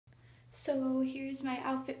So here's my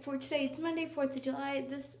outfit for today. It's Monday, 4th of July.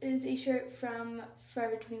 This is a shirt from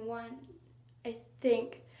Forever 21, I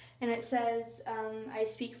think. And it says, I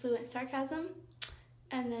speak fluent sarcasm.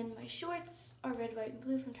 And then my shorts are red, white, and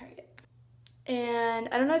blue from Target. And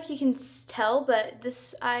I don't know if you can tell, but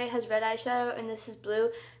this eye has red eyeshadow, and this is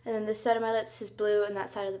blue. And then this side of my lips is blue, and that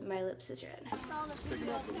side of my lips is red.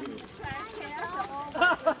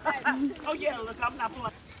 Oh yeah, look, I'm not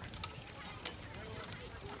playing.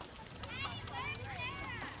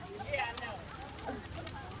 Yeah, I know.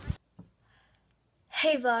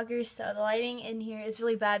 Hey vloggers, so the lighting in here is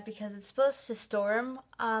really bad because it's supposed to storm.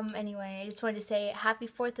 Anyway, I just wanted to say happy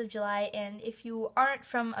 4th of July, and if you aren't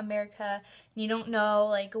from America and you don't know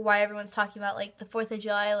like why everyone's talking about like the 4th of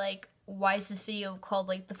July, like why is this video called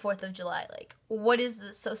like the 4th of July? Like what is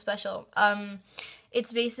this so special?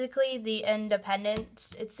 It's basically the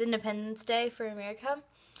it's Independence Day for America.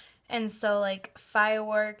 And so like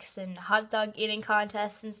fireworks and hot dog eating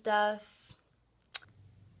contests and stuff.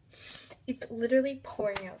 It's literally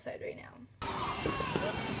pouring outside right now.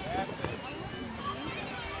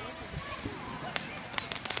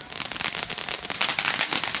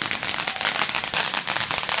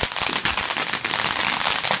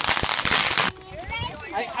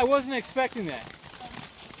 I wasn't expecting that.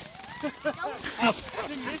 It's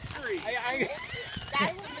a mystery.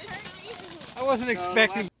 I wasn't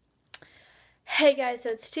expecting. Hey guys, so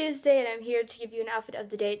it's Tuesday and I'm here to give you an outfit of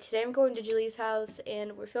the day. Today I'm going to Julie's house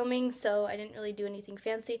and we're filming, so I didn't really do anything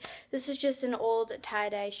fancy. This is just an old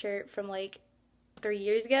tie-dye shirt from like 3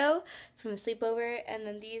 years ago from a sleepover, and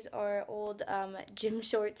then these are old gym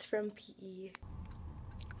shorts from PE.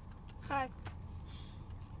 Hi.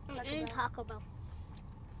 I'm eating Taco Bell.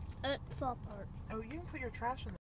 It fell apart. Oh, you didn't put your trash in there.